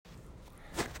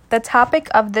The topic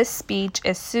of this speech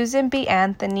is Susan B.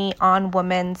 Anthony on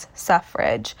women's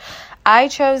suffrage. I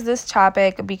chose this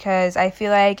topic because I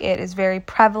feel like it is very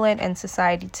prevalent in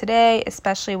society today,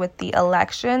 especially with the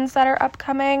elections that are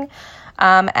upcoming.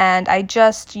 And I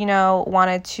just,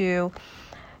 wanted to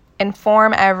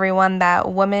inform everyone that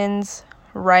women's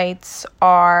rights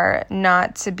are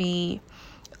not to be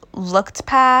looked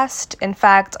past. In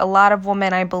fact, a lot of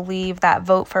women, I believe, that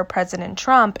vote for President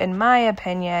Trump, in my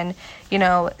opinion,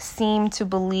 seem to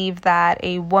believe that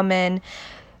a woman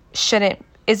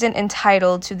isn't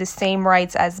entitled to the same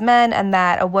rights as men, and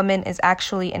that a woman is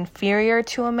actually inferior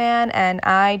to a man. And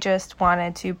I just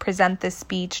wanted to present this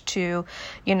speech to,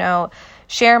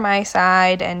 share my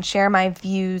side and share my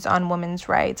views on women's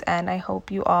rights, and I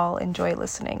hope you all enjoy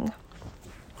listening.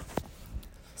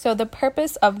 So the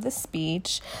purpose of the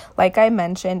speech, like I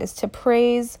mentioned, is to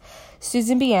praise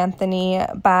Susan B. Anthony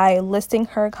by listing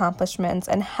her accomplishments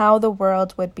and how the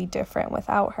world would be different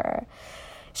without her.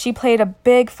 She played a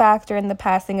big factor in the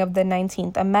passing of the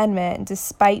 19th Amendment,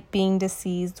 despite being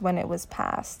deceased when it was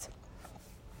passed.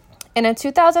 In a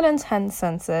 2010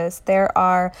 census, there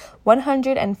are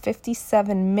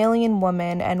 157 million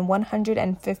women and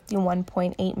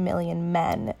 151.8 million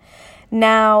men.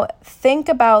 Now, think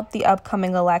about the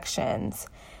upcoming elections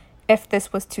if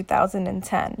this was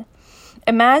 2010.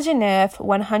 Imagine if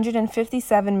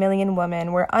 157 million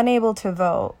women were unable to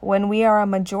vote when we are a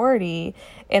majority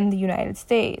in the United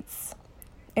States.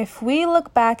 If we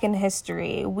look back in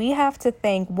history, we have to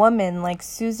thank women like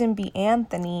Susan B.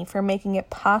 Anthony for making it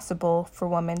possible for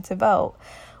women to vote.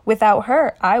 Without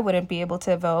her, I wouldn't be able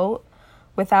to vote.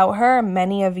 Without her,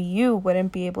 many of you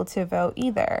wouldn't be able to vote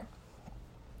either.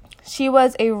 She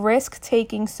was a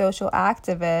risk-taking social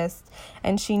activist,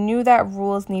 and she knew that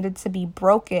rules needed to be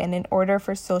broken in order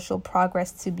for social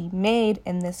progress to be made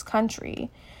in this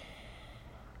country.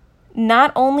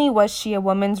 Not only was she a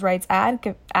women's rights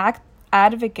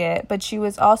advocate, but she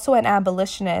was also an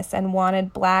abolitionist and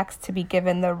wanted blacks to be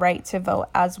given the right to vote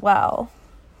as well.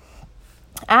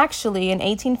 Actually, in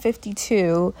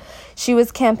 1852, she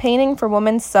was campaigning for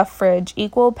women's suffrage,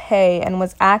 equal pay, and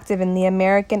was active in the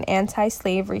American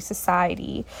Anti-Slavery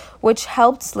Society, which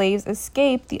helped slaves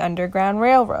escape the Underground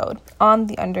Railroad.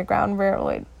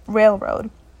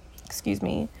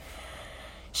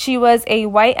 She was a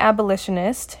white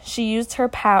abolitionist. She used her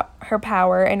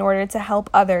power in order to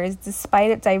help others, despite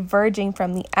it diverging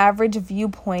from the average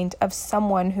viewpoint of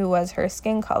someone who was her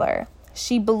skin color.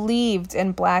 She believed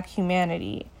in Black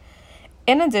humanity.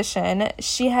 In addition,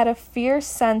 she had a fierce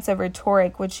sense of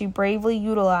rhetoric, which she bravely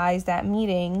utilized at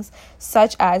meetings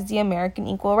such as the American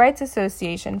Equal Rights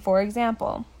Association, for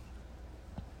example.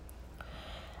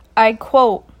 I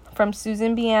quote from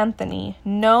Susan B. Anthony,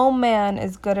 "No man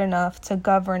is good enough to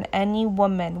govern any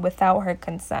woman without her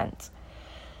consent."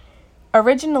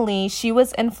 Originally, she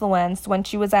was influenced when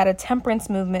she was at a temperance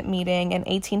movement meeting in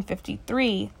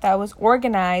 1853 that was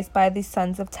organized by the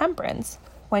Sons of Temperance.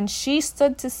 When she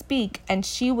stood to speak and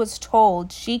she was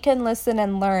told she can listen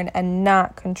and learn and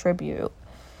not contribute.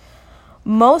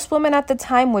 Most women at the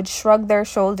time would shrug their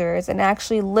shoulders and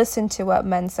actually listen to what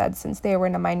men said since they were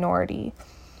in a minority.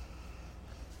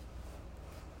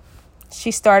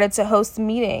 She started to host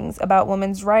meetings about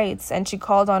women's rights, and she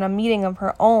called on a meeting of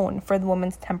her own for the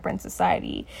Women's Temperance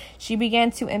Society. She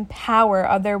began to empower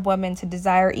other women to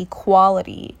desire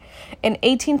equality. In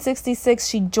 1866,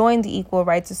 she joined the Equal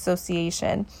Rights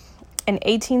Association. In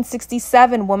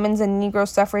 1867, women's and Negro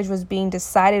suffrage was being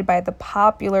decided by the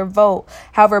popular vote.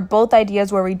 However, both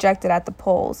ideas were rejected at the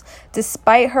polls.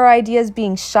 Despite her ideas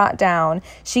being shot down,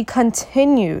 she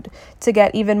continued to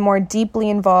get even more deeply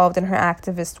involved in her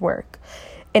activist work.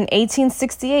 In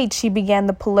 1868, she began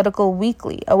the Political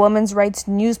Weekly, a women's rights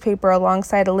newspaper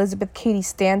alongside Elizabeth Cady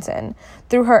Stanton.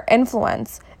 Through her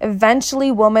influence,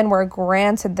 eventually women were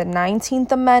granted the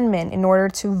 19th Amendment in order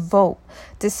to vote,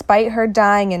 despite her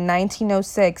dying in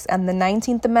 1906 and the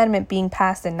 19th Amendment being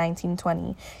passed in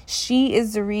 1920. She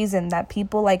is the reason that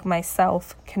people like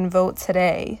myself can vote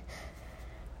today.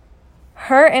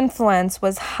 Her influence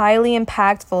was highly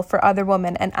impactful for other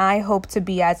women, and I hope to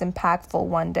be as impactful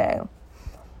one day.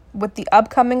 With the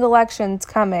upcoming elections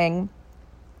coming,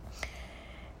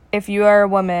 if you are a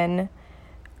woman,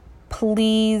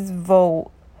 please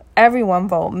vote. Everyone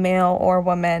vote, male or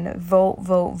woman. Vote,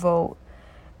 vote, vote.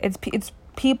 It's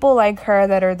people like her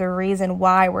that are the reason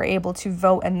why we're able to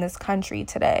vote in this country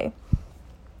today.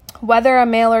 Whether a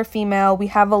male or female, we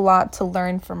have a lot to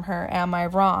learn from her. Am I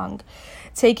wrong?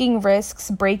 taking risks,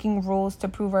 breaking rules to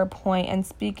prove our point, and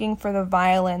speaking for the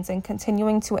violence, and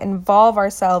continuing to involve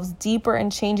ourselves deeper in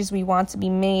changes we want to be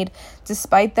made,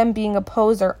 despite them being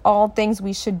opposed, are all things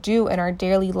we should do in our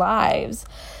daily lives.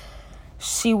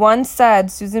 She once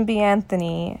said, Susan B.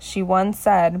 Anthony,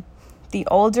 the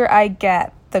older I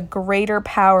get, the greater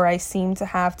power I seem to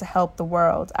have to help the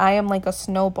world. I am like a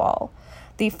snowball.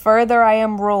 The further I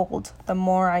am rolled, the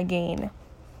more I gain.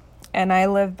 And I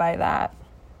live by that.